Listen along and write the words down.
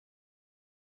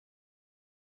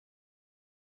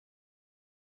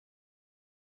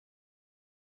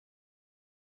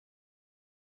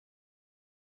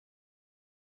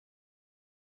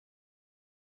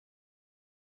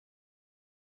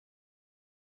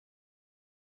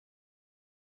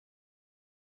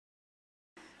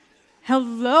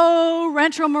Hello,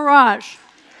 Rancho Mirage.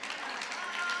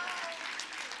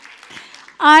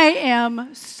 I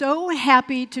am so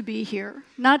happy to be here,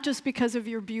 not just because of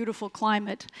your beautiful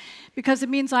climate, because it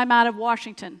means I'm out of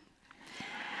Washington.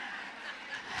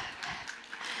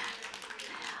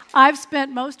 I've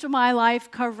spent most of my life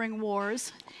covering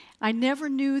wars. I never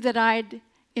knew that I'd,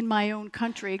 in my own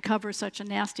country, cover such a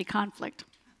nasty conflict.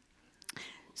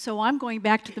 So I'm going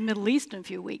back to the Middle East in a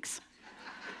few weeks.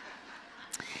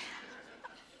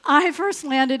 I first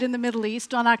landed in the Middle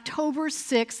East on October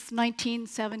 6,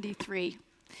 1973.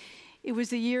 It was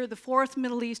the year the Fourth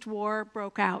Middle East War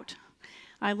broke out.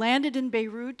 I landed in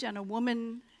Beirut, and a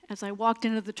woman, as I walked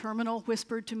into the terminal,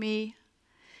 whispered to me,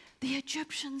 "The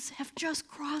Egyptians have just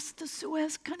crossed the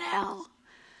Suez Canal."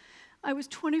 I was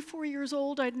 24 years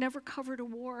old. I'd never covered a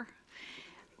war.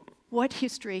 What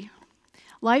history?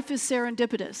 Life is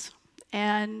serendipitous,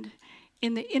 and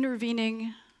in the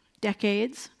intervening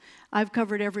decades, I've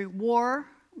covered every war,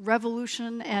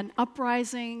 revolution, and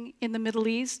uprising in the Middle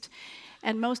East,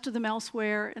 and most of them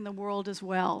elsewhere in the world as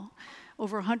well.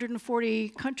 Over 140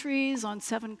 countries on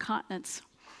 7 continents.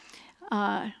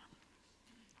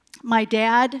 My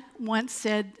dad once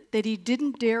said that he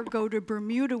didn't dare go to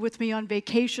Bermuda with me on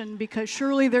vacation because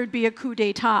surely there'd be a coup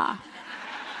d'etat.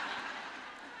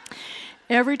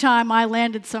 Every time I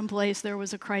landed someplace, there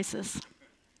was a crisis.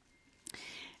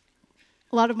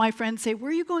 A lot of my friends say, "Where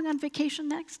are you going on vacation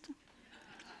next?"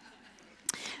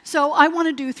 So I want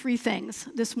to do 3 things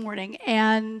this morning,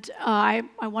 and I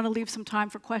want to leave some time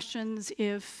for questions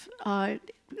if the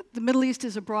Middle East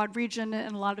is a broad region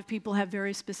and a lot of people have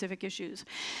very specific issues.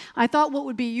 I thought what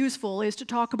would be useful is to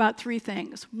talk about 3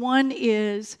 things. One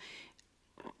is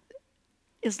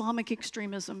Islamic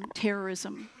extremism,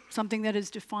 terrorism, something that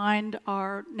has defined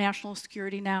our national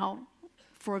security now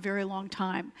for a very long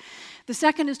time. The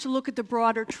second is to look at the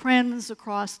broader trends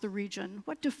across the region.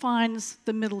 What defines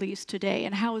the Middle East today,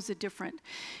 and how is it different?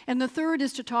 And the third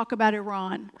is to talk about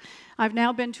Iran. I've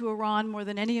now been to Iran more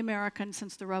than any American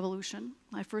since the revolution.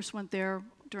 I first went there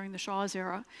during the Shah's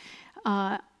era.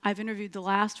 I've interviewed the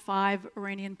last 5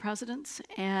 Iranian presidents,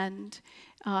 and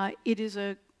it is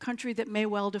a country that may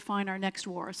well define our next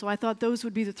war. So I thought those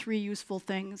would be the 3 useful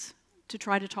things to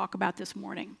try to talk about this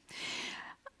morning.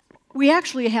 We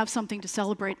actually have something to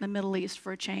celebrate in the Middle East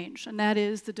for a change, and that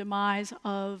is the demise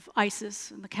of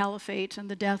ISIS and the caliphate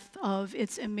and the death of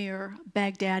its emir,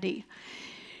 Baghdadi.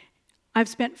 I've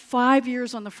spent 5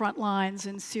 years on the front lines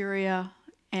in Syria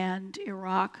and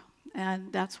Iraq,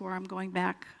 and that's where I'm going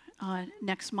back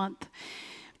next month.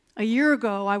 A year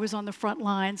ago, I was on the front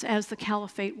lines as the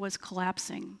caliphate was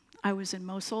collapsing. I was in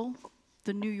Mosul,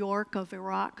 the New York of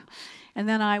Iraq, and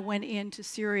then I went into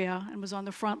Syria and was on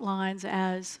the front lines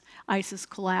as ISIS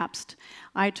collapsed.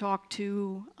 I talked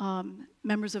to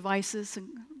members of ISIS,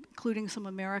 including some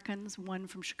Americans, one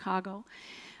from Chicago.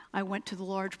 I went to the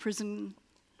large prison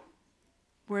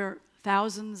where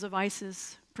thousands of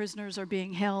ISIS prisoners are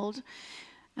being held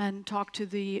and talked to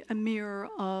the emir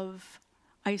of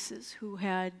ISIS, who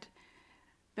had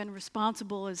been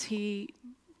responsible, as he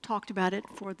talked about it,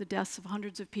 for the deaths of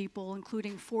hundreds of people,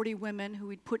 including 40 women who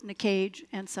he'd put in a cage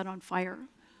and set on fire.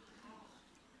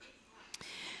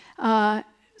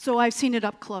 So I've seen it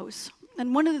up close.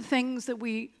 And one of the things that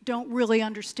we don't really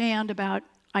understand about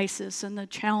ISIS and the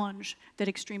challenge that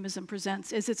extremism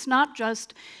presents is it's not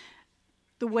just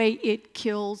the way it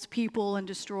kills people and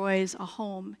destroys a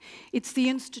home. It's the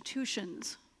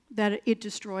institutions that it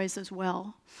destroys as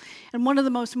well. And one of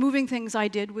the most moving things I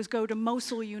did was go to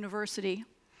Mosul University,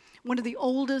 one of the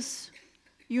oldest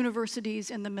universities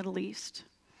in the Middle East.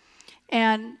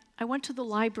 And I went to the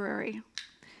library.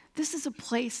 This is a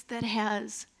place that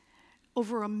has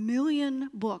over 1 million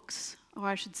books, or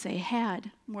I should say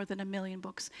had more than 1 million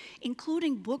books,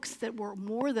 including books that were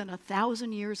more than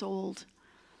 1,000 years old.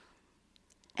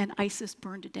 And ISIS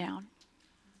burned it down.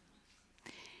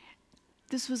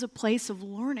 This was a place of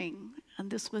learning, and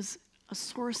this was a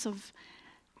source of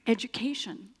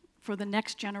education for the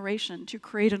next generation to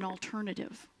create an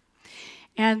alternative.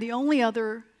 And the only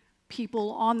other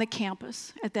people on the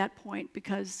campus at that point,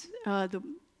 because the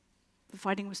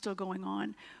fighting was still going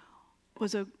on,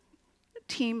 was a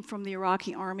team from the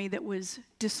Iraqi army that was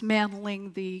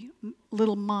dismantling the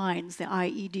little mines, the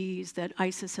IEDs that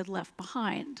ISIS had left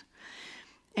behind.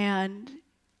 And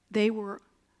they were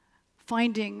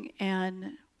finding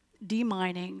and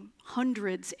demining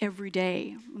hundreds every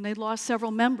day. And they lost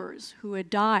several members who had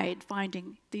died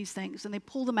finding these things. And they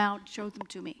pulled them out, showed them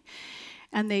to me.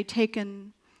 And they'd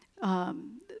taken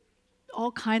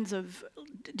all kinds of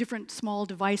different small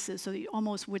devices so that you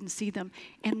almost wouldn't see them.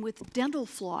 And with dental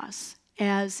floss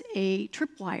as a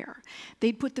tripwire.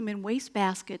 They'd put them in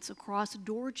wastebaskets across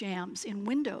door jambs in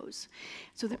windows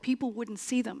so that people wouldn't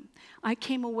see them. I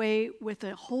came away with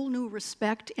a whole new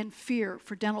respect and fear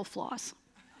for dental floss.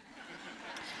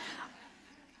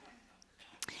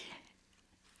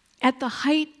 At the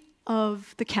height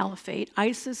of the caliphate,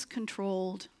 ISIS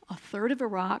controlled a third of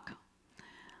Iraq,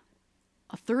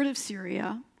 a third of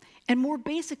Syria, and more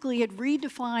basically had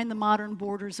redefined the modern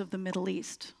borders of the Middle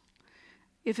East.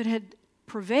 If it had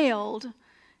prevailed,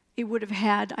 it would have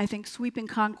had, I think, sweeping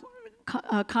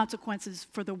consequences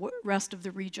for the rest of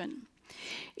the region.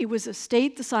 It was a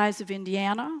state the size of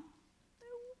Indiana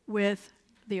with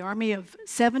the army of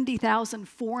 70,000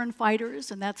 foreign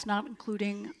fighters, and that's not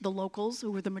including the locals,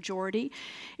 who were the majority.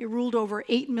 It ruled over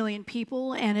 8 million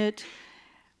people, and it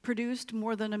produced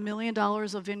more than $1 million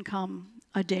of income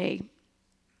a day.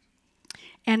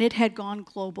 And it had gone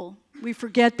global. We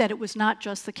forget that it was not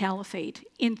just the caliphate.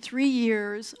 In 3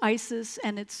 years, ISIS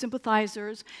and its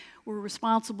sympathizers were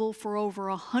responsible for over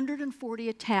 140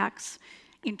 attacks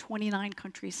in 29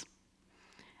 countries.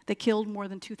 They killed more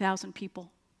than 2,000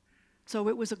 people. So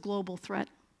it was a global threat.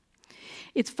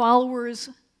 Its followers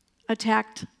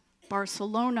attacked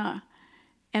Barcelona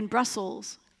and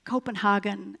Brussels,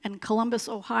 Copenhagen and Columbus,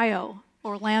 Ohio,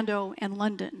 Orlando and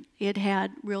London. It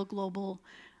had real global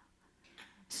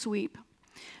sweep.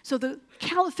 So the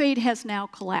caliphate has now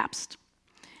collapsed,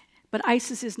 but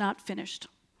ISIS is not finished.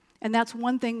 And that's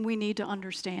one thing we need to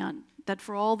understand, that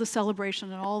for all the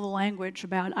celebration and all the language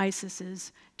about ISIS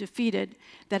is defeated,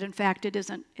 that in fact it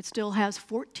isn't. It still has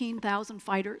 14,000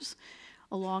 fighters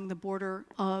along the border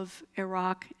of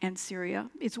Iraq and Syria.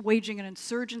 It's waging an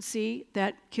insurgency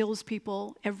that kills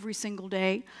people every single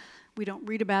day. We don't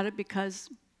read about it because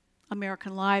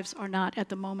American lives are not at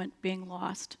the moment being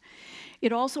lost.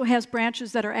 It also has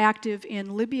branches that are active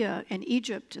in Libya and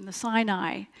Egypt and the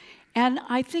Sinai, and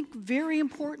I think very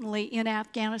importantly in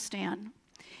Afghanistan.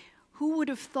 Who would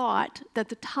have thought that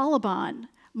the Taliban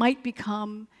might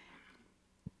become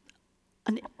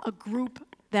a group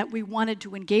that we wanted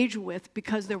to engage with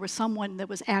because there was someone that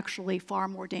was actually far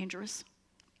more dangerous?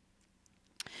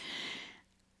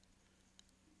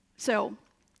 So,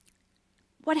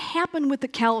 what happened with the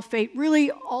caliphate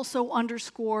really also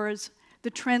underscores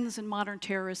the trends in modern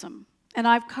terrorism. And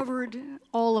I've covered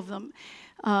all of them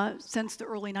since the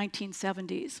early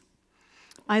 1970s.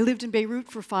 I lived in Beirut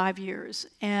for 5 years,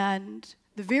 and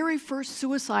the very first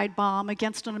suicide bomb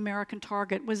against an American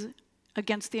target was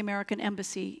against the American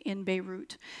embassy in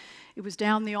Beirut. It was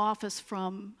down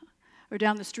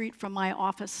the street from my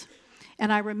office.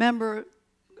 And I remember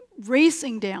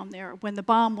racing down there when the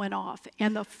bomb went off,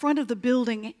 and the front of the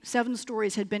building, 7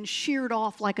 stories, had been sheared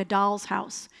off like a doll's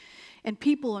house, and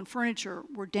people and furniture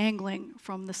were dangling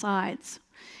from the sides.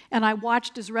 And I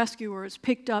watched as rescuers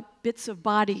picked up bits of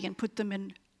body and put them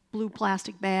in blue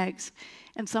plastic bags,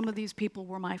 and some of these people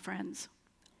were my friends.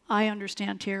 I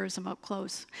understand terrorism up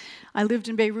close. I lived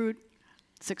in Beirut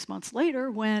 6 months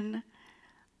later when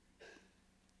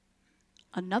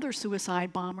another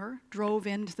suicide bomber drove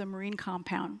into the Marine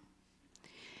compound.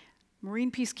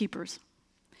 Marine peacekeepers.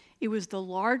 It was the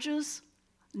largest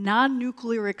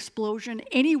non-nuclear explosion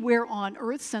anywhere on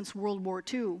Earth since World War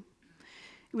II.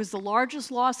 It was the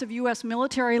largest loss of US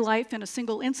military life in a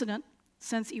single incident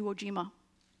since Iwo Jima.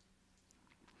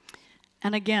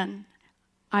 And again,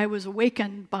 I was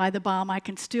awakened by the bomb. I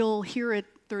can still hear it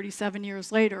 37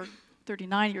 years later,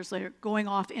 39 years later, going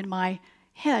off in my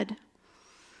head.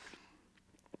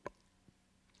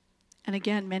 And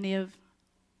again, many of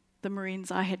the Marines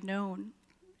I had known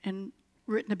and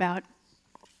written about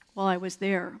while I was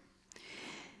there.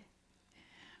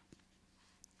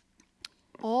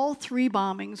 All 3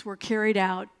 bombings were carried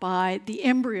out by the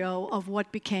embryo of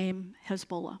what became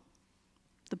Hezbollah,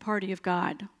 the Party of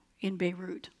God in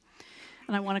Beirut.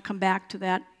 And I want to come back to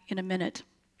that in a minute.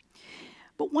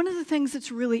 But one of the things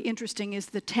that's really interesting is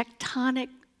the tectonic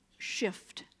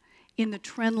shift in the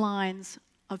trend lines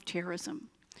of terrorism.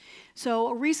 So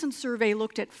a recent survey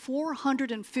looked at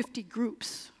 450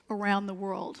 groups around the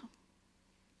world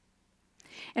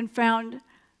and found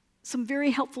some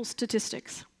very helpful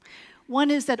statistics.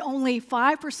 One is that only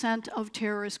 5% of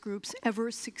terrorist groups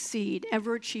ever succeed,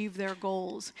 ever achieve their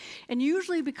goals, and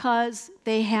usually because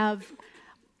they have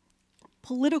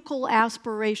political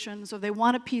aspirations or they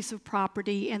want a piece of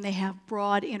property and they have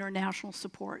broad international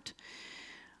support.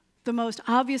 The most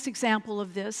obvious example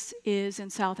of this is in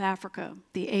South Africa,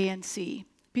 the ANC.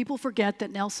 People forget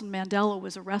that Nelson Mandela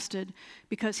was arrested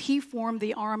because he formed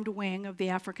the armed wing of the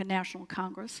African National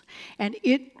Congress, and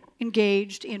it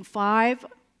engaged in 5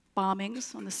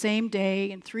 bombings on the same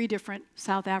day in 3 different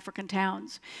South African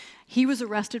towns. He was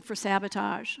arrested for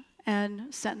sabotage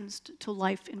and sentenced to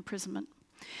life imprisonment.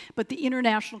 But the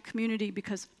international community,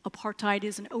 because apartheid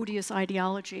is an odious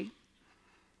ideology,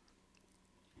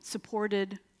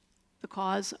 supported the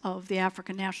cause of the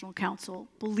African National Council,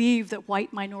 believed that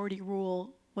white minority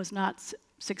rule was not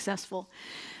successful.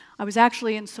 I was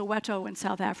actually in Soweto in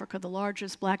South Africa, the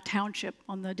largest black township,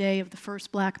 on the day of the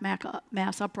first black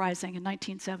mass uprising in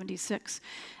 1976.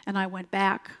 And I went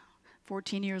back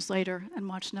 14 years later and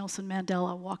watched Nelson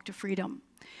Mandela walk to freedom.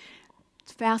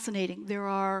 It's fascinating. There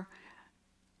are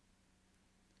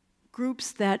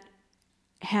groups that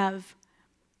have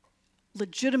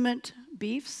legitimate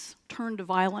beefs turn to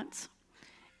violence,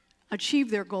 achieve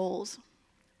their goals,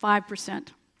 5%.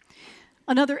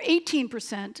 Another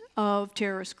 18% of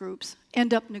terrorist groups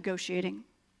end up negotiating.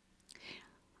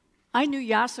 I knew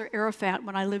Yasser Arafat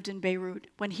when I lived in Beirut,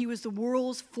 when he was the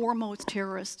world's foremost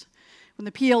terrorist, when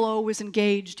the PLO was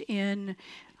engaged in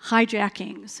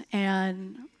hijackings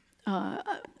and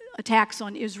attacks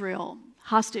on Israel,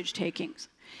 hostage takings.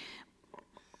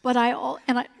 But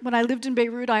when I lived in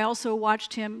Beirut, I also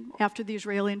watched him, after the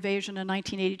Israeli invasion in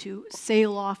 1982,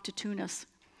 sail off to Tunis.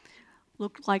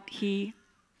 Looked like he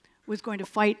was going to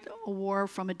fight a war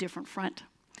from a different front.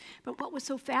 But what was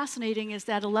so fascinating is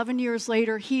that 11 years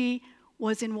later, he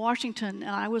was in Washington,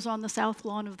 and I was on the South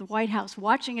Lawn of the White House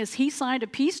watching as he signed a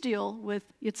peace deal with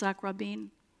Yitzhak Rabin.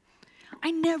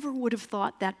 I never would have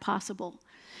thought that possible.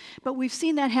 But we've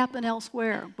seen that happen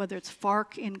elsewhere, whether it's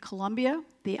FARC in Colombia,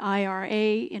 the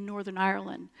IRA in Northern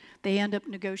Ireland. They end up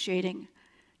negotiating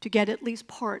to get at least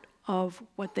part of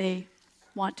what they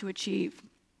want to achieve.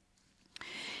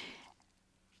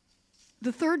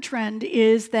 The third trend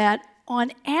is that,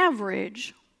 on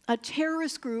average, a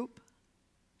terrorist group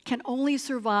can only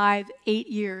survive 8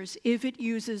 years if it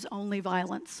uses only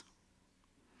violence.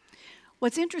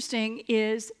 What's interesting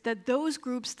is that those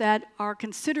groups that are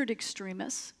considered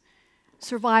extremists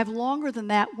survive longer than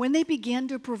that when they begin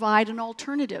to provide an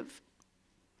alternative.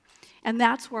 And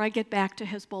that's where I get back to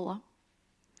Hezbollah.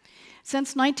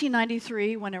 Since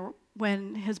 1993,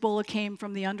 when Hezbollah came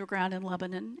from the underground in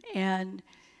Lebanon and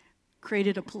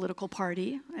created a political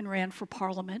party and ran for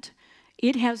parliament,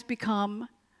 it has become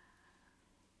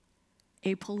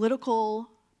a political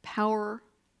power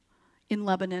in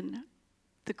Lebanon.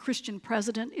 The Christian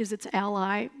president is its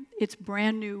ally. Its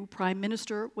brand new prime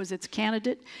minister was its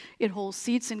candidate. It holds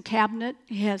seats in cabinet.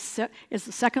 It is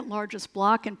the second largest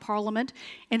bloc in parliament,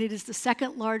 and it is the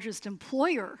second largest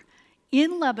employer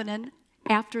in Lebanon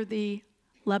after the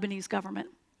Lebanese government.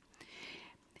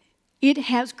 It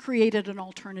has created an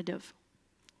alternative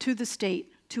to the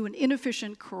state, to an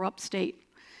inefficient, corrupt state.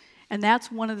 And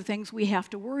that's one of the things we have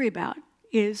to worry about,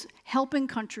 is helping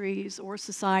countries or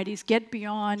societies get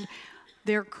beyond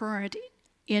their current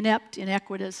inept,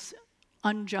 inequitous,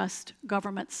 unjust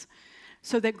governments,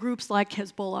 so that groups like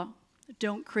Hezbollah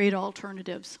don't create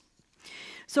alternatives.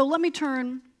 So let me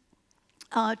turn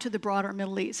to the broader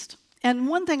Middle East. And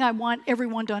one thing I want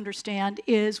everyone to understand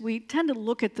is we tend to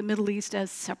look at the Middle East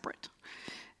as separate,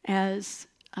 as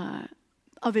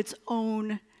of its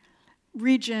own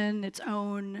region, its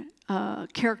own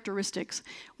characteristics,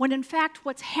 when in fact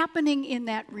what's happening in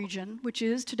that region, which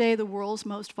is today the world's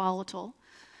most volatile,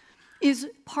 is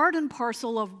part and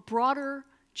parcel of broader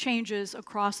changes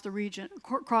across the region,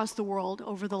 across the world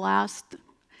over the last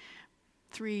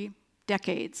 3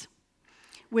 decades,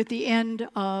 with the end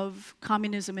of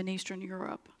communism in Eastern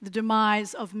Europe, the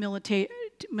demise of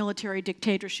military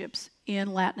dictatorships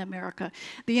in Latin America,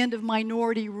 the end of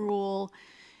minority rule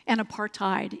and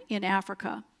apartheid in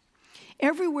Africa.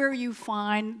 Everywhere you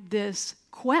find this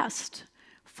quest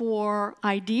for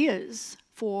ideas,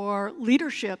 for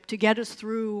leadership to get us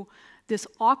through this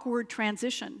awkward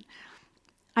transition.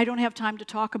 I don't have time to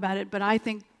talk about it, but I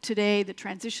think today the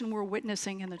transition we're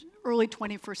witnessing in the early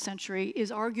 21st century is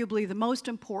arguably the most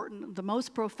important, the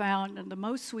most profound, and the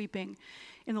most sweeping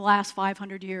in the last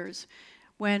 500 years,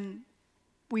 when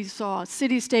we saw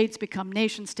city-states become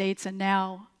nation-states, and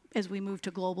now as we move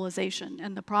to globalization.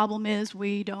 And the problem is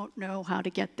we don't know how to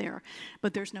get there,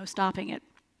 but there's no stopping it.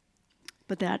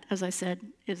 But that, as I said,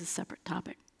 is a separate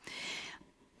topic.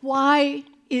 Why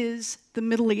is the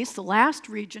Middle East the last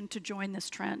region to join this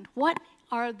trend? What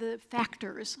are the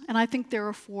factors? And I think there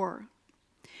are 4.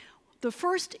 The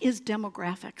first is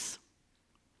demographics.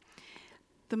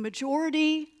 The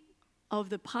majority of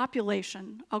the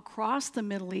population across the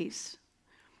Middle East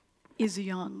is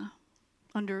young.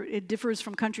 It differs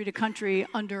from country to country,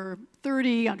 under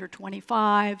 30, under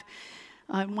 25,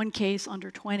 in one case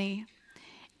under 20.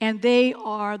 And they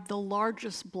are the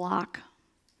largest bloc.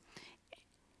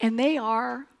 And they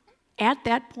are at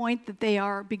that point that they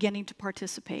are beginning to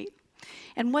participate.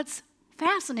 And what's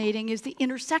fascinating is the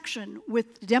intersection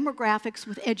with demographics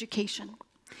with education.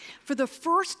 For the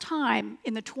first time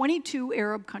in the 22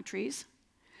 Arab countries,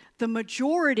 the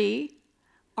majority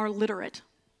are literate.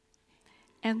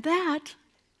 And that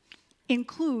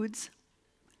includes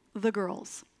the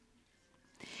girls.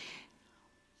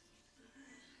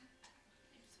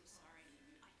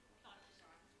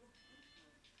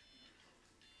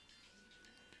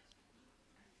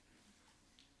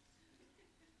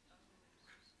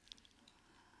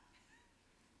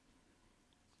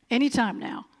 Anytime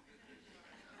now.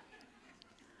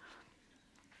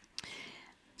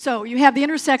 So you have the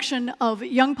intersection of a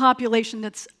young population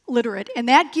that's literate, and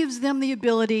that gives them the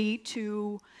ability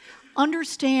to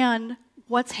understand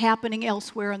what's happening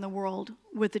elsewhere in the world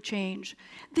with the change.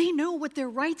 They know what their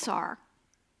rights are,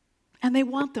 and they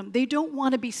want them. They don't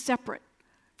want to be separate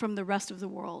from the rest of the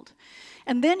world.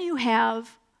 And then you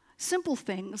have simple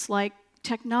things like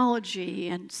technology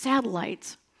and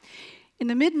satellites. In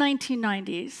the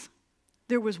mid-1990s,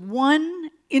 there was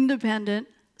one independent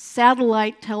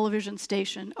satellite television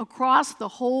station across the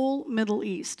whole Middle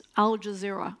East, Al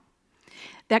Jazeera,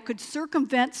 that could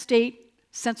circumvent state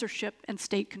censorship and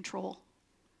state control.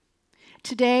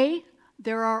 Today,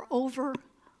 there are over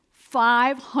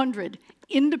 500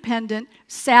 independent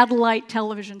satellite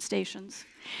television stations,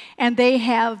 and they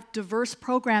have diverse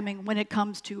programming when it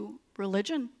comes to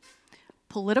religion,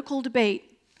 political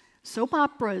debate, soap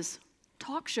operas,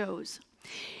 talk shows.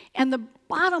 And the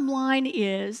bottom line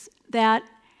is that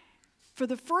for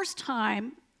the first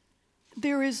time,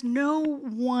 there is no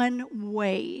one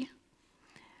way,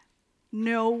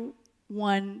 no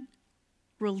one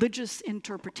religious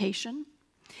interpretation,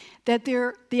 that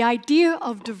the idea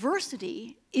of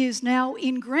diversity is now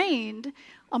ingrained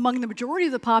among the majority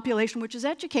of the population, which is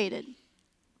educated.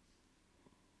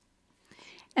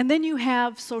 And then you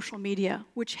have social media,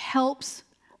 which helps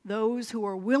those who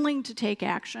are willing to take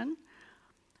action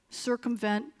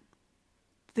circumvent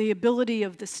the ability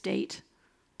of the state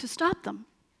to stop them.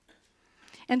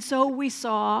 And so we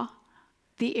saw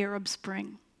the Arab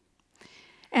Spring.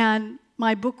 And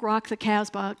my book, Rock The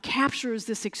Casbah, captures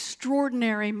this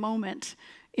extraordinary moment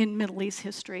in Middle East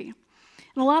history.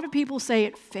 And a lot of people say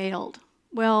it failed.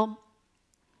 Well,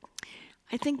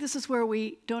 I think this is where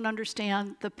we don't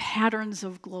understand the patterns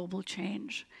of global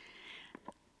change.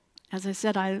 As I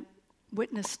said, I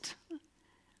witnessed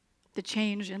the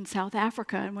change in South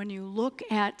Africa. And when you look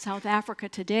at South Africa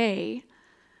today,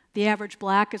 the average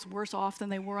black is worse off than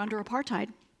they were under apartheid.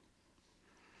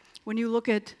 When you look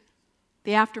at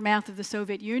the aftermath of the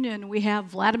Soviet Union, we have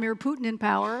Vladimir Putin in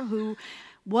power, who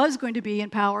was going to be in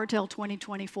power till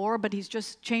 2024, but he's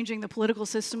just changing the political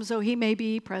system so he may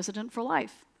be president for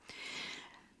life.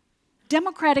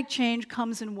 Democratic change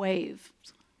comes in waves.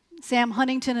 Sam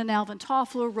Huntington and Alvin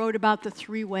Toffler wrote about the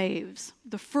 3 waves.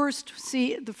 The first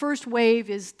wave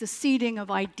is the seeding of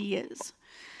ideas.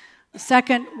 The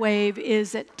second wave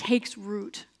is it takes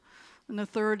root. And the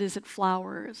third is it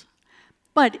flowers.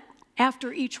 But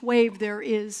after each wave, there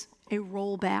is a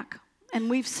rollback. And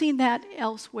we've seen that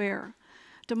elsewhere.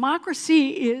 Democracy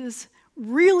is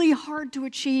really hard to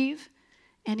achieve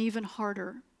and even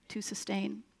harder to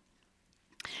sustain.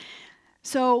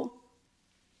 So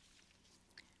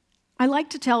I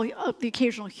like to tell the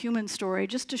occasional human story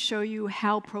just to show you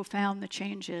how profound the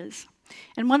change is.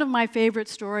 And one of my favorite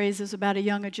stories is about a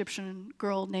young Egyptian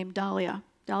girl named Dalia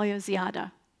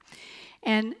Ziada.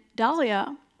 And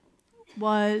Dalia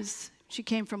she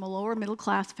came from a lower middle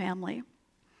class family.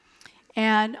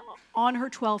 And on her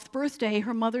 12th birthday,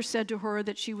 her mother said to her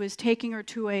that she was taking her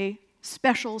to a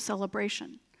special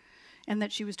celebration and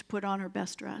that she was to put on her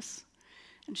best dress.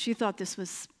 And she thought this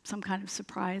was some kind of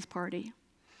surprise party.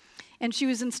 And she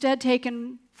was instead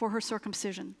taken for her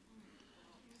circumcision.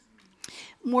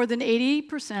 More than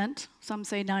 80%, some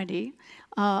say 90%,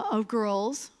 of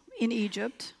girls in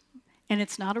Egypt, and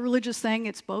it's not a religious thing,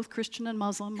 it's both Christian and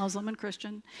Muslim, Muslim and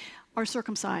Christian, are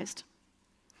circumcised,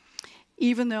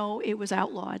 even though it was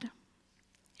outlawed.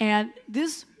 And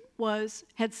this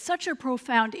had such a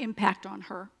profound impact on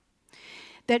her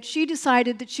that she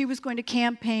decided that she was going to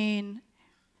campaign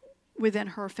within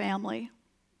her family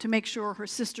to make sure her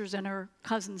sisters and her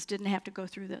cousins didn't have to go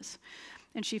through this.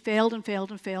 And she failed and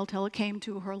failed and failed till it came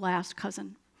to her last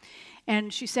cousin.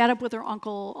 And she sat up with her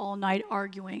uncle all night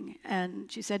arguing.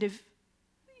 And she said, if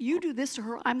you do this to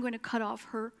her, I'm going to cut off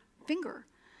her finger.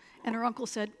 And her uncle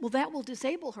said, well, that will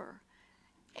disable her.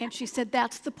 And she said,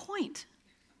 that's the point.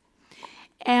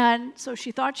 And so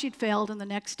she thought she'd failed, and the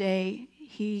next day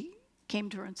he came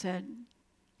to her and said,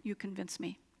 you convinced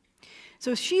me.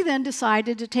 So she then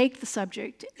decided to take the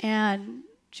subject, and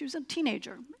she was a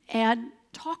teenager, and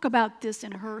talk about this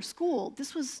in her school.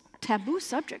 This was a taboo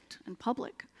subject in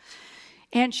public.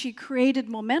 And she created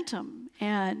momentum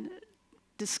and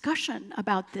discussion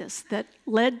about this that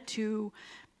led to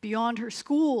beyond her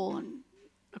school and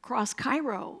across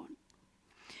Cairo.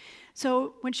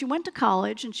 So when she went to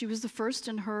college, and she was the first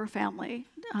in her family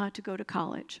to go to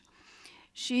college,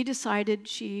 she decided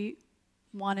she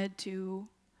wanted to,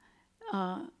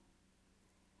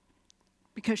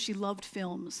 because she loved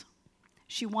films,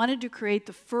 she wanted to create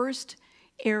the first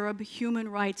Arab human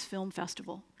rights film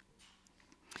festival.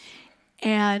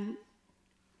 And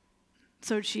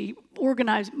so she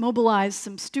mobilized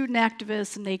some student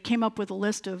activists, and they came up with a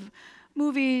list of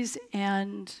movies,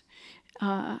 and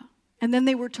then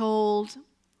they were told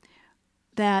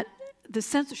that the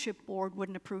censorship board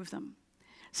wouldn't approve them.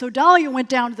 So Dahlia went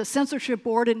down to the censorship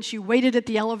board, and she waited at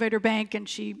the elevator bank, and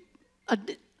she,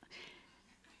 come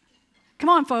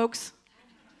on, folks.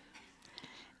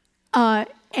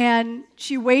 And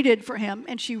she waited for him,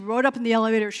 and she rode up in the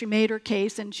elevator, she made her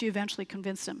case, and she eventually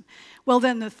convinced him. Well,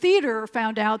 then the theater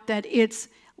found out that its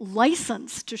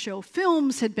license to show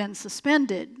films had been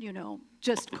suspended, you know,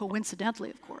 just coincidentally,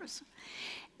 of course.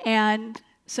 And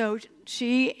so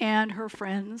she and her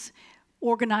friends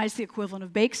organized the equivalent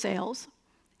of bake sales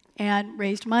and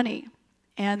raised money.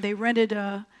 And they rented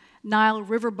a Nile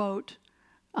riverboat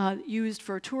used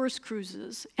for tourist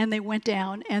cruises, and they went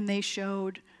down and they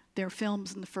showed their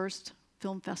films in the first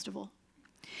film festival.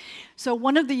 So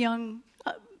one of the young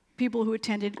people who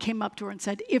attended came up to her and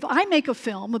said, if I make a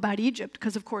film about Egypt,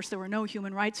 because of course there were no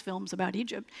human rights films about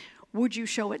Egypt, would you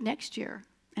show it next year?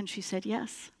 And she said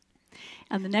yes.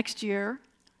 And the next year,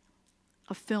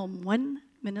 a film 1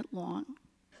 minute long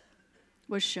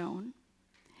was shown,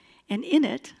 and in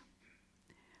it,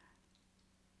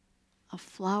 a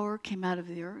flower came out of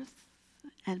the earth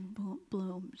and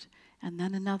bloomed, and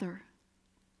then another,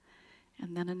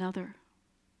 and then another.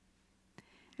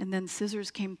 And then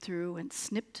scissors came through and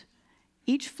snipped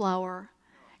each flower,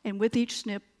 and with each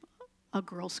snip, a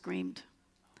girl screamed.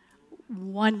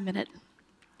 1 minute.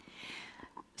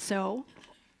 So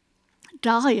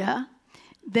Dahlia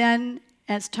then,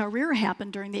 as Tahrir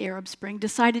happened during the Arab Spring,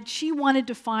 decided she wanted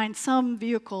to find some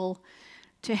vehicle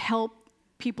to help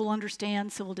people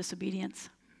understand civil disobedience.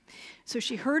 So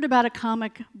she heard about a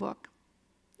comic book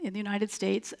in the United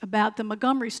States about the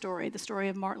Montgomery story, the story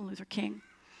of Martin Luther King.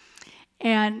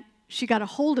 And she got a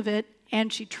hold of it,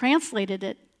 and she translated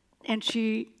it, and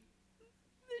she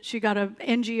got an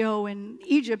NGO in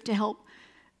Egypt to help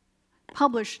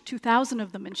publish 2,000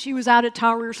 of them. And she was out at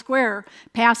Tahrir Square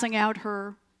passing out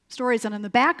her stories. And on the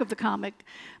back of the comic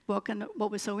book, and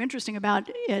what was so interesting about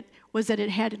it was that it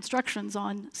had instructions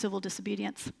on civil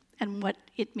disobedience and what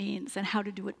it means and how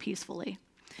to do it peacefully.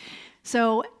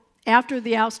 So after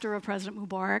the ouster of President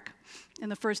Mubarak in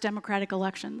the first democratic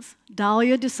elections,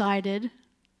 Dahlia decided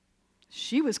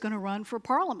she was going to run for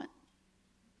parliament.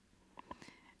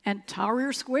 And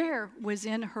Tahrir Square was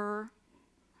in her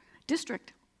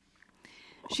district.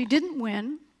 She didn't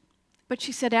win, but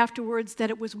she said afterwards that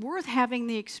it was worth having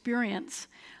the experience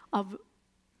of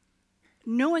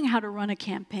knowing how to run a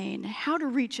campaign, how to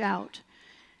reach out,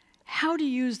 how to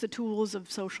use the tools of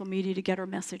social media to get her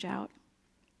message out.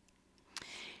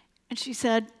 And she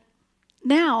said,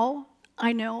 now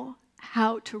I know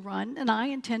how to run, and I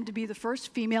intend to be the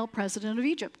first female president of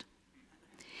Egypt.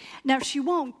 Now, she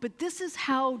won't, but this is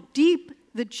how deep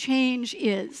the change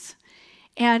is.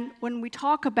 And when we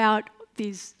talk about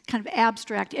these kind of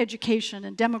abstract education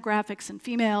and demographics and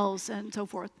females and so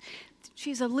forth,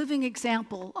 she's a living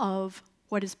example of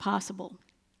what is possible.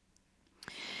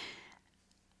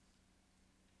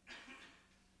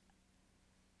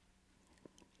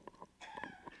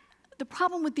 The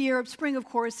problem with the Arab Spring, of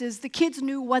course, is the kids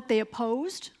knew what they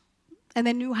opposed, and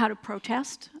they knew how to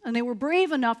protest, and they were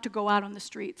brave enough to go out on the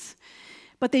streets.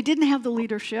 But they didn't have the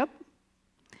leadership.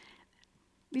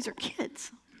 These are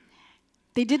kids.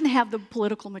 They didn't have the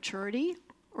political maturity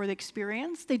or the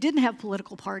experience. They didn't have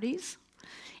political parties.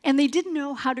 And they didn't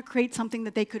know how to create something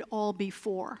that they could all be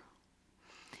for.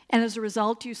 And as a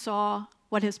result, you saw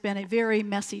what has been a very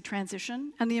messy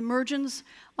transition and the emergence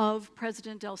of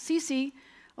President el-Sisi,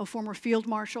 a former field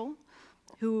marshal,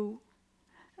 who,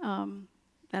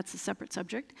 that's a separate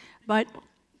subject, but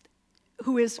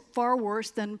who is far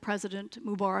worse than President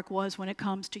Mubarak was when it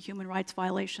comes to human rights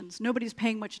violations. Nobody's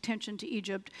paying much attention to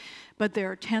Egypt, but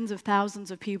there are tens of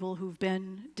thousands of people who've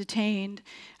been detained.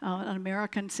 An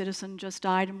American citizen just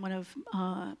died in one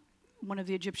of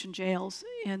the Egyptian jails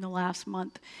in the last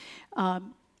month.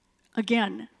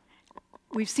 Again,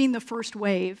 we've seen the first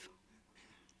wave,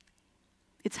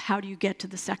 It's how do you get to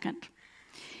the second.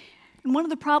 And one of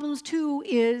the problems, too,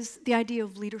 is the idea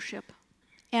of leadership.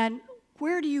 And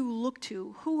where do you look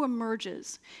to? Who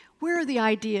emerges? Where are the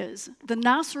ideas? The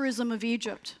Nasserism of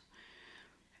Egypt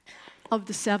of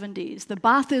the 70s, the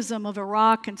Baathism of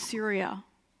Iraq and Syria,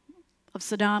 of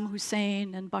Saddam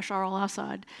Hussein and Bashar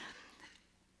al-Assad,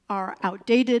 are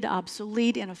outdated,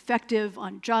 obsolete, ineffective,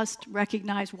 unjust,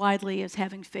 recognized widely as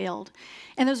having failed.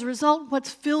 And as a result,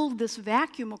 what's filled this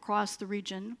vacuum across the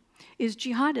region is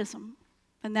jihadism.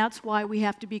 And that's why we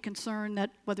have to be concerned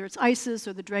that whether it's ISIS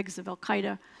or the dregs of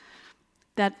al-Qaeda,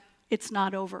 that it's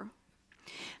not over.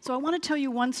 So I want to tell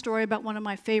you one story about one of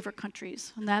my favorite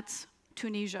countries, and that's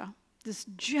Tunisia, this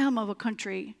gem of a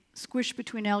country squished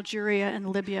between Algeria and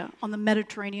Libya on the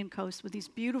Mediterranean coast with these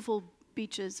beautiful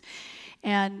beaches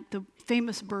and the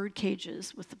famous bird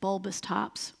cages with the bulbous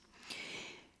tops.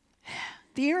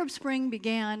 The Arab Spring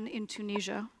began in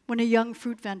Tunisia when a young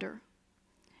fruit vendor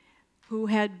who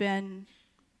had been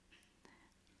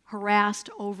harassed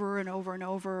over and over and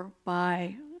over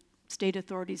by state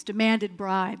authorities demanded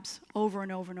bribes over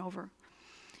and over and over.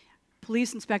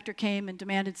 Police inspector came and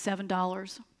demanded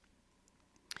 $7.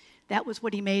 That was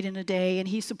what he made in a day, and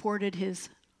he supported his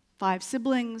 5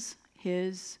 siblings,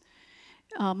 his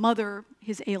mother,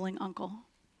 his ailing uncle.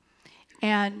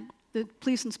 And the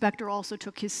police inspector also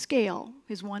took his scale,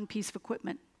 his one piece of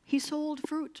equipment. He sold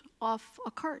fruit off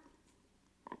a cart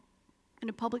in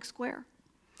a public square.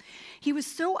 He was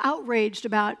so outraged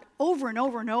about over and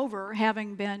over and over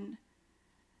having been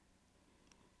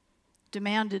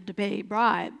demanded to pay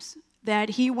bribes that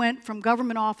he went from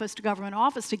government office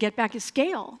to get back his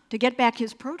scale, to get back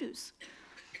his produce.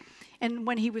 And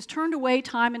when he was turned away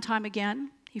time and time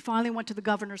again, he finally went to the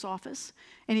governor's office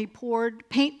and he poured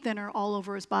paint thinner all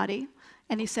over his body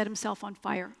and he set himself on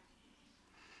fire.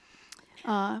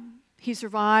 He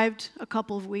survived a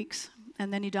couple of weeks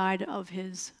and then he died of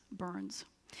his burns.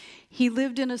 He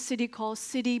lived in a city called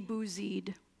Sidi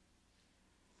Bouzid.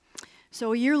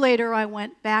 So a year later, I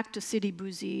went back to Sidi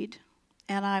Bouzid,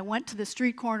 and I went to the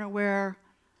street corner where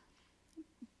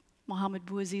Mohammed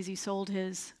Bouazizi sold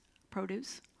his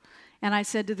produce. And I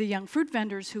said to the young fruit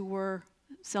vendors who were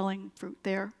selling fruit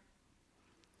there,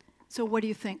 so what do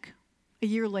you think, a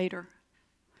year later?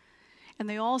 And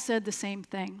they all said the same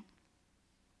thing.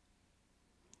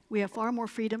 We have far more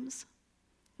freedoms,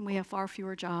 and we have far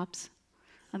fewer jobs.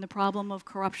 And the problem of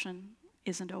corruption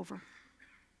isn't over.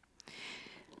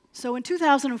 So in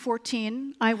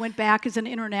 2014, I went back as an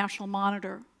international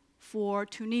monitor for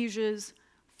Tunisia's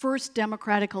first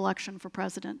democratic election for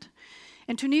president.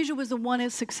 And Tunisia was the one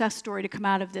success story to come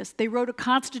out of this. They wrote a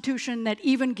constitution that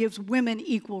even gives women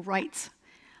equal rights.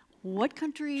 What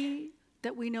country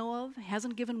that we know of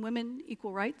hasn't given women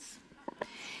equal rights?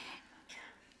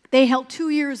 They held 2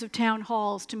 years of town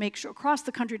halls to make sure, across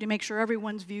the country to make sure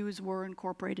everyone's views were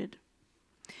incorporated.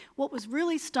 What was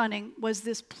really stunning was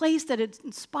this place that had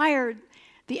inspired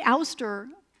the ouster,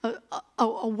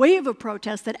 a wave of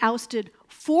protest that ousted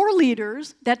 4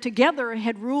 leaders that together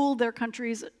had ruled their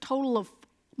countries a total of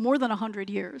more than 100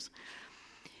 years.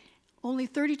 Only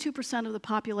 32% of the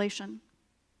population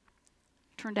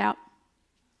turned out.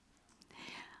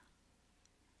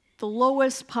 The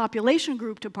lowest population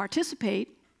group to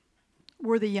participate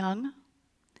were the young,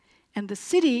 and the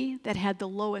city that had the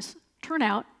lowest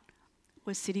turnout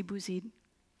was Sidi Bouzid.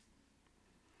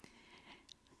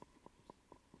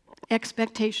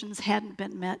 Expectations hadn't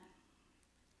been met,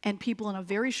 and people in a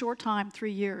very short time,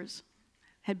 3 years,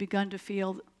 had begun to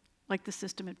feel like the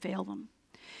system had failed them.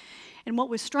 And what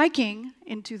was striking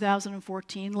in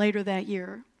 2014, later that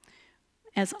year,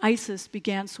 as ISIS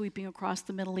began sweeping across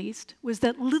the Middle East, was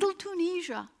that little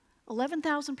Tunisia, 11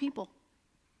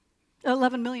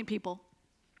 million people,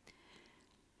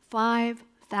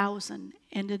 5,000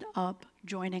 ended up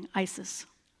joining ISIS,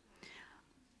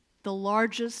 the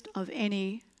largest of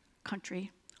any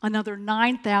country. Another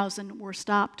 9,000 were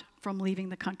stopped from leaving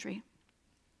the country.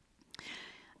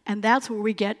 And that's where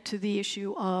we get to the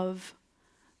issue of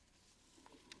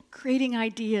creating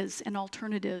ideas and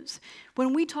alternatives.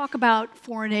 When we talk about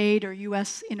foreign aid or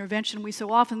U.S. intervention, we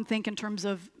so often think in terms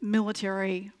of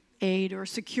military aid or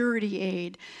security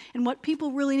aid. And what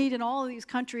people really need in all of these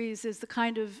countries is the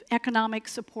kind of economic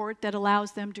support that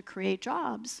allows them to create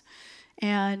jobs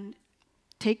and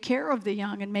take care of the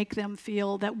young and make them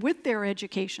feel that with their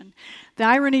education. The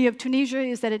irony of Tunisia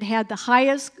is that it had the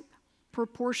highest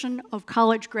proportion of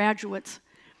college graduates,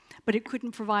 but it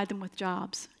couldn't provide them with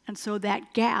jobs. And so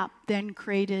that gap then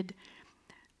created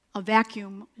a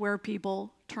vacuum where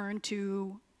people turned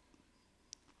to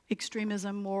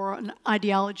extremism or an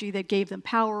ideology that gave them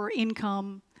power,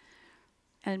 income,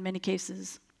 and in many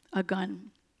cases, a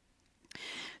gun.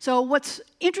 So what's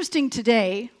interesting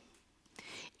today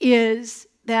is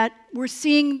that we're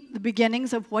seeing the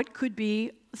beginnings of what could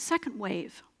be a second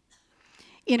wave.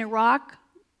 In Iraq,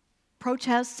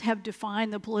 protests have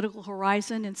defined the political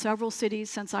horizon in several cities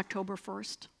since October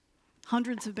 1st.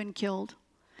 Hundreds have been killed.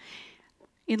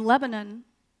 In Lebanon,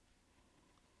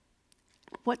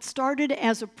 what started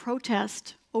as a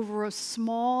protest over a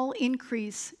small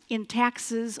increase in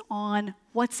taxes on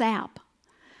WhatsApp,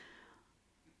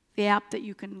 the app that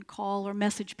you can call or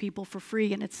message people for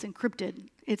free, and it's encrypted.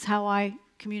 It's how I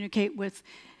communicate with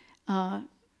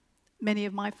many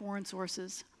of my foreign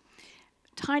sources.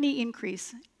 Tiny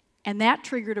increase, and that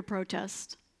triggered a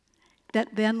protest that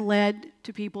then led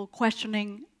to people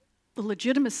questioning the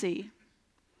legitimacy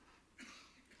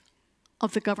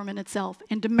of the government itself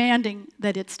and demanding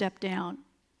that it step down.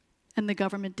 And the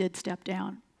government did step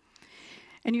down.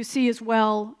 And you see as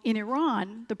well in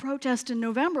Iran, the protest in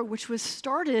November, which was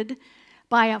started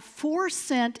by a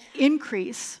 4-cent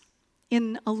increase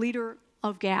in a liter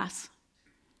of gas.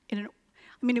 I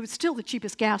mean, it was still the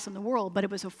cheapest gas in the world, but it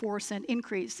was a 4-cent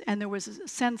increase. And there was a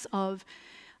sense of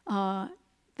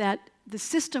that the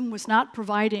system was not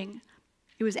providing,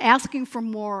 it was asking for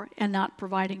more and not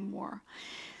providing more.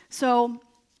 So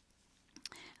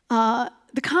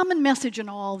the common message in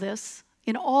all this,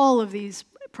 in all of these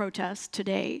protests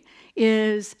today,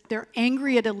 is they're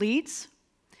angry at elites,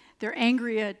 they're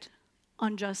angry at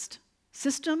unjust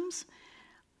systems,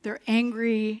 they're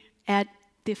angry at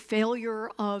the failure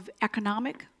of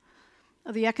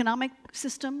the economic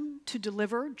system to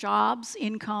deliver jobs,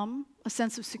 income, a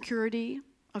sense of security,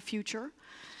 a future,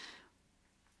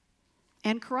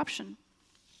 and corruption.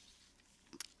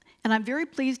 And I'm very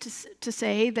pleased to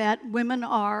say that women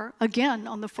are, again,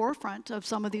 on the forefront of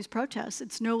some of these protests.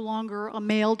 It's no longer a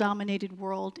male-dominated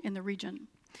world in the region.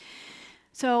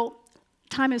 So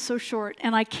time is so short,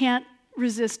 and I can't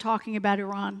resist talking about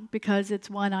Iran because it's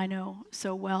one I know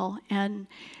so well, and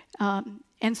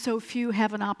so few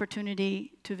have an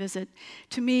opportunity to visit.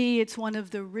 To me, it's one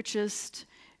of the richest,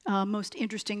 most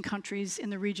interesting countries in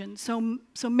the region. So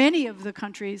many of the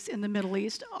countries in the Middle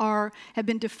East have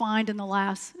been defined in the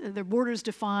last, their borders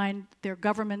defined, their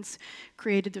governments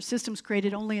created, their systems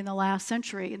created only in the last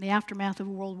century, in the aftermath of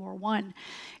World War I.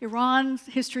 Iran's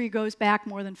history goes back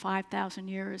more than 5,000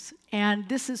 years, and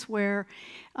this is where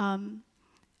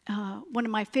one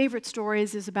of my favorite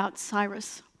stories is about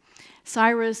Cyrus.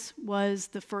 Cyrus was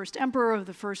the first emperor of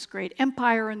the first great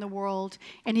empire in the world,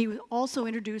 and he also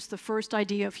introduced the first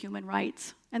idea of human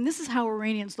rights. And this is how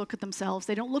Iranians look at themselves.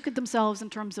 They don't look at themselves in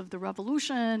terms of the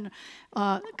revolution,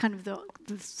 kind of the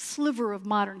sliver of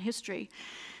modern history.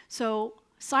 So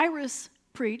Cyrus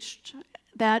preached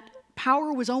that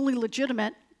power was only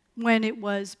legitimate when it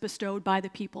was bestowed by the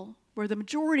people, where the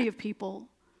majority of people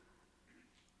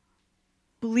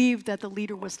believed that the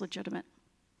leader was legitimate.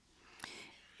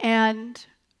 And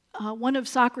one of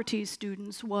Socrates'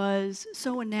 students was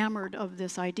so enamored of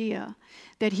this idea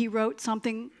that he wrote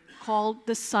something called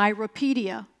the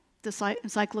Cyropedia, the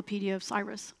Encyclopedia of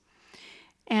Cyrus.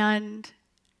 And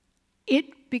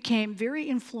it became very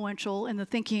influential in the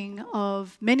thinking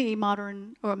of many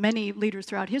leaders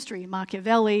throughout history,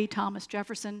 Machiavelli, Thomas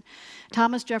Jefferson.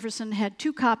 Thomas Jefferson had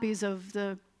 2 copies of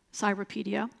the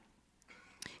Cyropedia.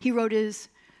 He wrote his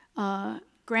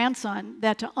grandson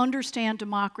that to understand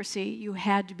democracy, you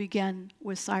had to begin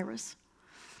with Cyrus.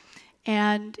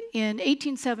 And in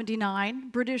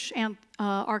 1879, British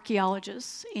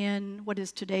archaeologists in what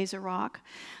is today's Iraq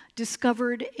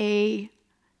discovered a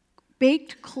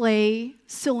baked clay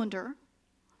cylinder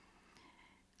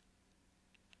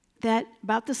that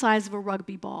about the size of a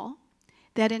rugby ball,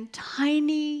 that in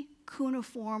tiny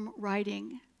cuneiform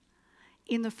writing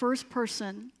in the first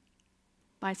person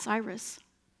by Cyrus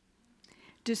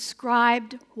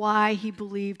described why he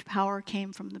believed power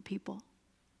came from the people.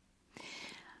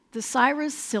 The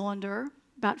Cyrus cylinder,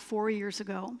 about 4 years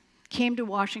ago, came to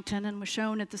Washington and was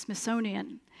shown at the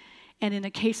Smithsonian, and in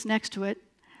a case next to it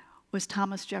was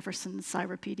Thomas Jefferson's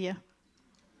Cyropedia,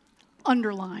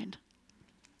 underlined.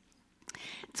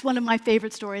 It's one of my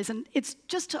favorite stories, and it's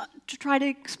just to try to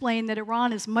explain that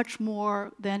Iran is much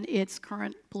more than its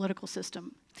current political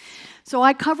system. So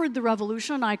I covered the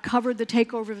revolution, I covered the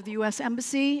takeover of the US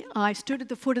Embassy, I stood at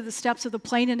the foot of the steps of the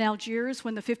plane in Algiers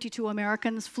when the 52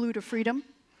 Americans flew to freedom,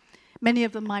 many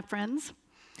of them my friends.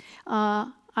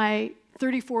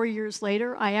 34 years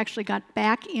later, I actually got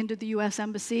back into the US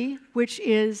Embassy, which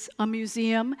is a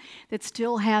museum that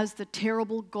still has the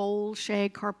terrible gold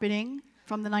shag carpeting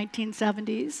from the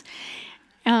 1970s.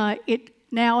 It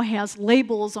now has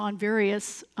labels on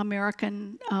various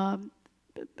American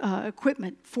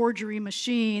equipment, forgery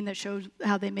machine that shows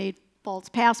how they made false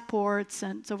passports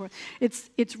and so forth.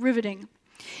 It's riveting.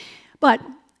 But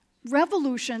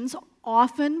revolutions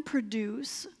often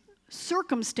produce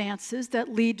circumstances that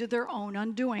lead to their own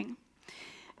undoing.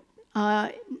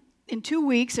 In 2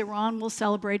 weeks, Iran will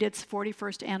celebrate its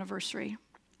 41st anniversary.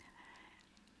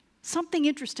 Something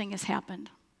interesting has happened.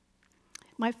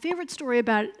 My favorite story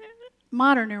about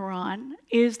modern Iran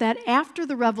is that after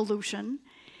the revolution,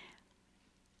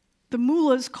 the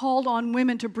mullahs called on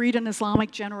women to breed an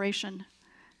Islamic generation,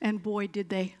 and boy, did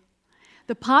they.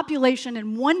 The population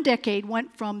in 1 decade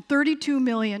went from 32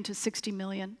 million to 60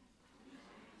 million.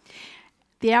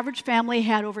 The average family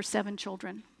had over 7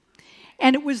 children.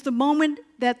 And it was the moment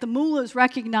that the mullahs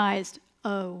recognized,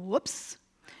 oh, whoops,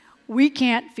 we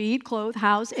can't feed, clothe,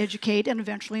 house, educate, and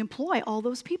eventually employ all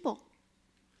those people.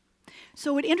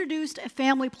 So it introduced a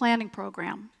family planning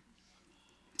program.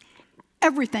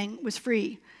 Everything was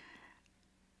free.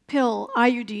 Pill,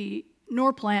 IUD,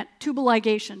 Norplant, tubal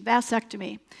ligation,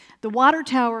 vasectomy. The water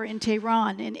tower in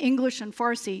Tehran in English and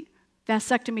Farsi,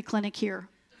 vasectomy clinic here.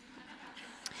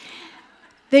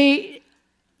 They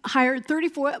hired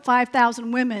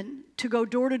 35,000 women to go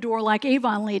door to door like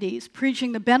Avon ladies,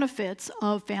 preaching the benefits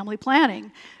of family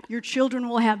planning. Your children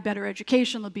will have better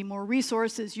education, there'll be more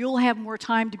resources, you'll have more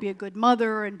time to be a good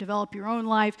mother and develop your own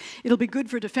life. It'll be good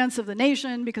for defense of the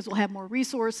nation because we'll have more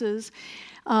resources.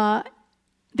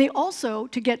 They also,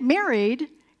 to get married,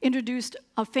 introduced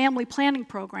a family planning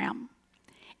program.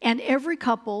 And every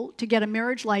couple, to get a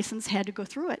marriage license, had to go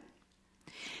through it.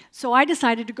 So I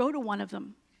decided to go to one of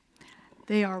them.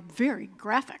 They are very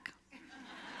graphic.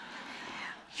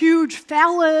 Huge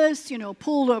phallus,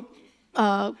 pulled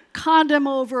a condom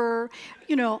over.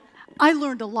 I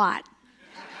learned a lot.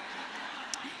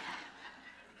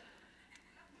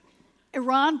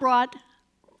 Iran brought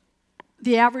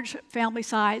the average family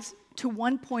size to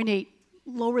 1.8,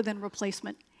 lower than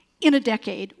replacement, in a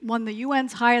decade, won the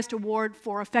UN's highest award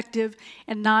for effective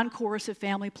and non-coercive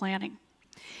family planning.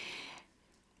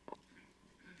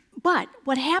 But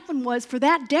what happened was, for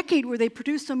that decade where they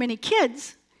produced so many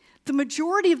kids, the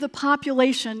majority of the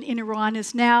population in Iran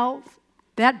is now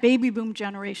that baby boom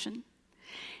generation.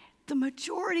 The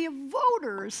majority of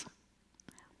voters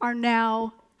are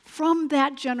now from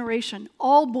that generation,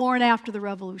 all born after the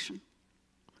revolution.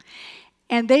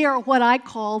 And they are what I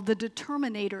call the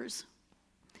determinators.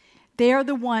 They are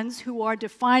the ones who are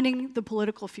defining the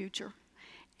political future.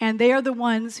 And they are the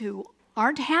ones who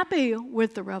aren't happy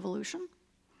with the revolution,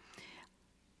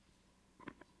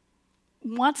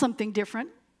 want something different,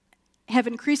 have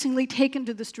increasingly taken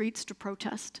to the streets to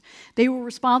protest. They were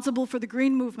responsible for the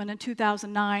Green Movement in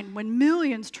 2009 when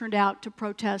millions turned out to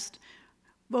protest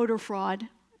voter fraud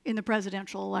in the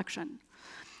presidential election.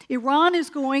 Iran is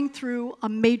going through a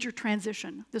major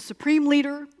transition. The supreme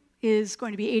leader is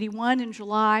going to be 81 in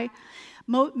July.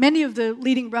 Many of the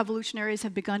leading revolutionaries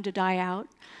have begun to die out.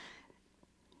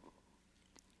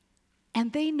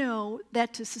 And they know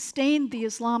that to sustain the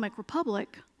Islamic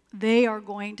Republic, they are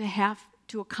going to have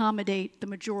to accommodate the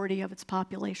majority of its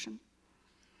population.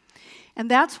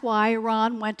 And that's why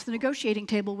Iran went to the negotiating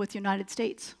table with the United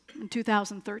States in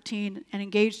 2013 and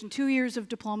engaged in 2 years of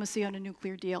diplomacy on a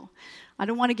nuclear deal. I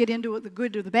don't want to get into it, the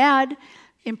good or the bad,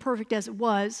 imperfect as it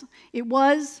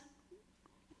was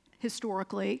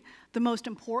historically, the most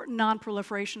important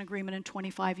non-proliferation agreement in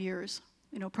 25 years.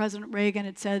 President Reagan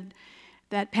had said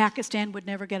that Pakistan would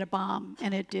never get a bomb,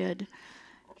 and it did.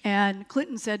 And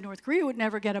Clinton said North Korea would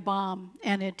never get a bomb,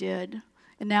 and it did.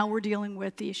 And now we're dealing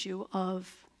with the issue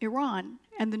of Iran.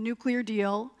 And the nuclear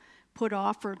deal put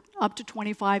off for up to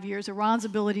 25 years Iran's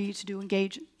ability to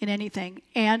engage in anything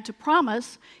and to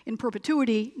promise in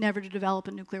perpetuity never to develop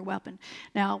a nuclear weapon.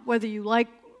 Now, whether you like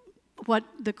what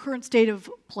the current state of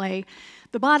play,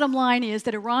 the bottom line is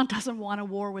that Iran doesn't want a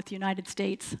war with the United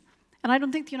States. And I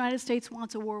don't think the United States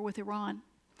wants a war with Iran.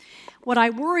 What I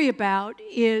worry about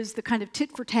is the kind of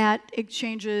tit-for-tat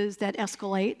exchanges that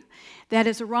escalate, that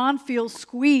as Iran feels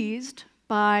squeezed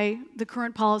by the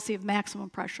current policy of maximum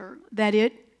pressure, that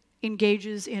it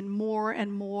engages in more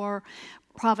and more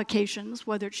provocations,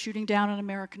 whether it's shooting down an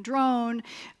American drone,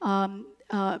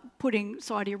 putting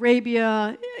Saudi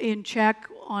Arabia in check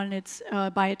on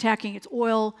by attacking its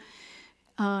oil.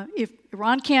 If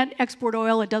Iran can't export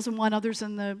oil, it doesn't want others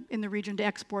in the region to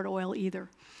export oil either.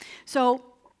 So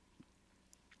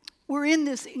we're in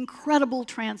this incredible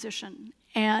transition,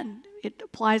 and it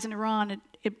applies in Iran,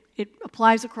 it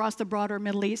applies across the broader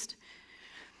Middle East.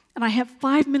 And I have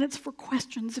 5 minutes for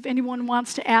questions if anyone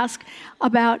wants to ask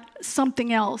about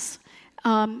something else.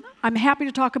 I'm happy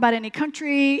to talk about any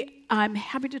country. I'm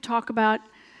happy to talk about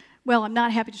Well, I'm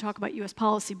not happy to talk about U.S.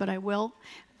 policy, but I will.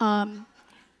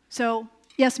 So,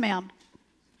 yes, ma'am.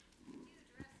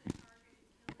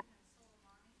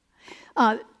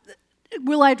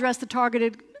 Will I address the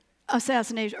targeted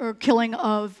assassination or killing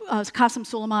of Qasem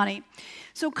Soleimani?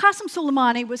 So Qasem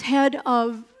Soleimani was head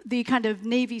of the kind of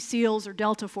Navy SEALs or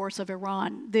Delta Force of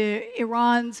Iran,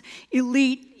 Iran's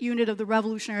elite unit of the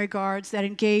Revolutionary Guards that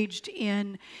engaged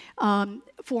in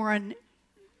foreign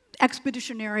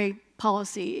expeditionary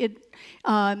policy.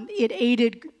 It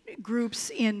aided groups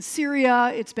in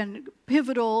Syria. It's been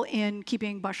pivotal in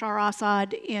keeping Bashar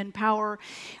al-Assad in power.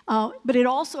 But it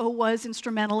also was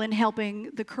instrumental in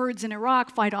helping the Kurds in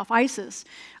Iraq fight off ISIS.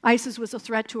 ISIS was a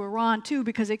threat to Iran, too,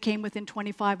 because it came within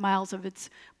 25 miles of its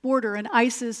border. And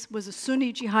ISIS was a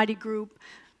Sunni jihadi group.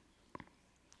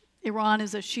 Iran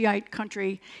is a Shiite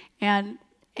country. And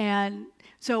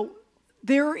so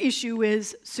their issue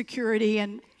is security,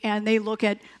 and they look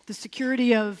at the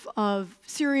security of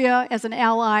Syria as an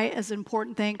ally, as an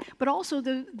important thing, but also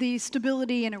the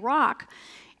stability in Iraq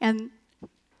and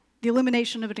the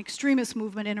elimination of an extremist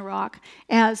movement in Iraq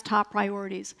as top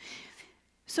priorities.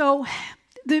 So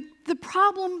the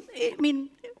problem, I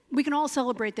mean, we can all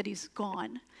celebrate that he's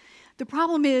gone. The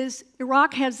problem is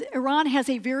Iran has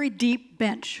a very deep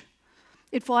bench.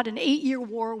 It fought an 8-year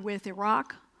war with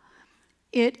Iraq.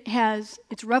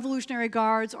 Its Revolutionary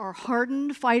Guards are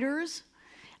hardened fighters,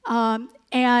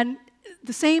 and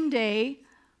the same day,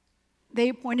 they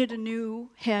appointed a new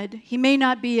head. He may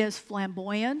not be as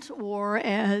flamboyant or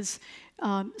as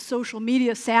social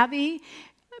media savvy,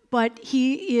 but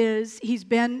he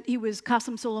was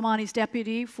Qasem Soleimani's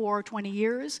deputy for 20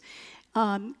 years.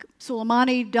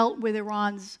 Soleimani dealt with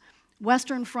Iran's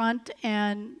Western Front,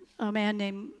 and a man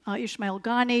named Ismail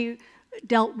Ghani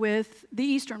dealt with the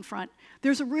Eastern Front.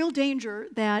 There's a real danger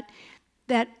that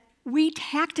we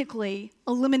tactically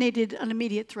eliminated an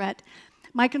immediate threat.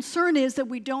 My concern is that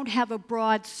we don't have a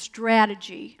broad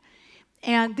strategy.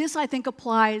 And this, I think,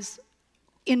 applies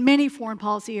in many foreign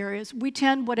policy areas. We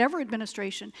tend, whatever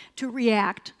administration, to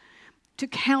react, to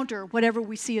counter whatever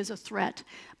we see as a threat.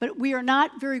 But we are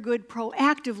not very good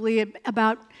proactively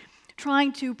about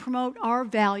trying to promote our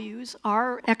values,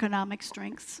 our economic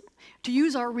strengths, to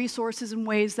use our resources in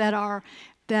ways that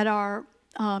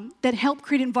help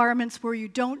create environments where you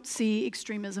don't see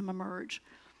extremism emerge.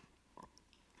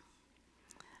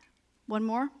 One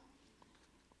more?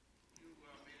 You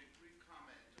made a brief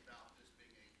comment about this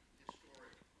being a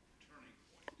historic turning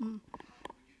point.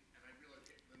 And I realize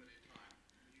you have limited time.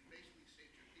 Would you basically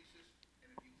state your thesis,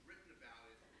 and if you've written about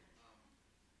it,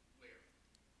 where?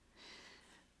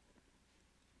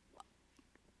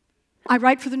 I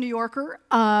write for The New Yorker.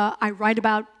 I write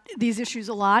about these issues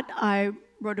a lot. I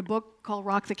wrote a book called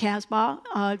Rock The Casbah.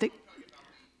 You mentioned a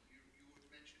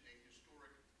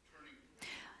historic turning point.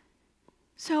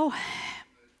 So,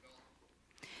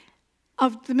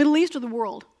 of the Middle East or the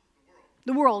world?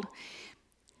 The world.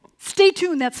 Stay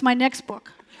tuned, that's my next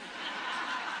book.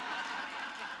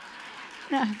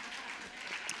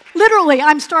 Literally,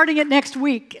 I'm starting it next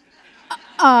week.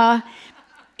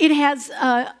 It has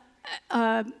a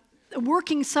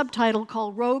working subtitle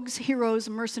called Rogues, Heroes,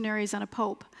 Mercenaries, and a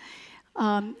Pope.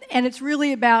 And it's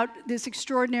really about this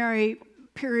extraordinary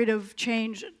period of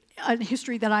change in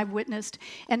history that I've witnessed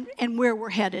and where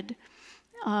we're headed.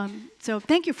 So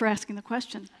thank you for asking the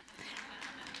question.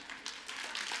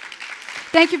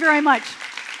 Thank you very much.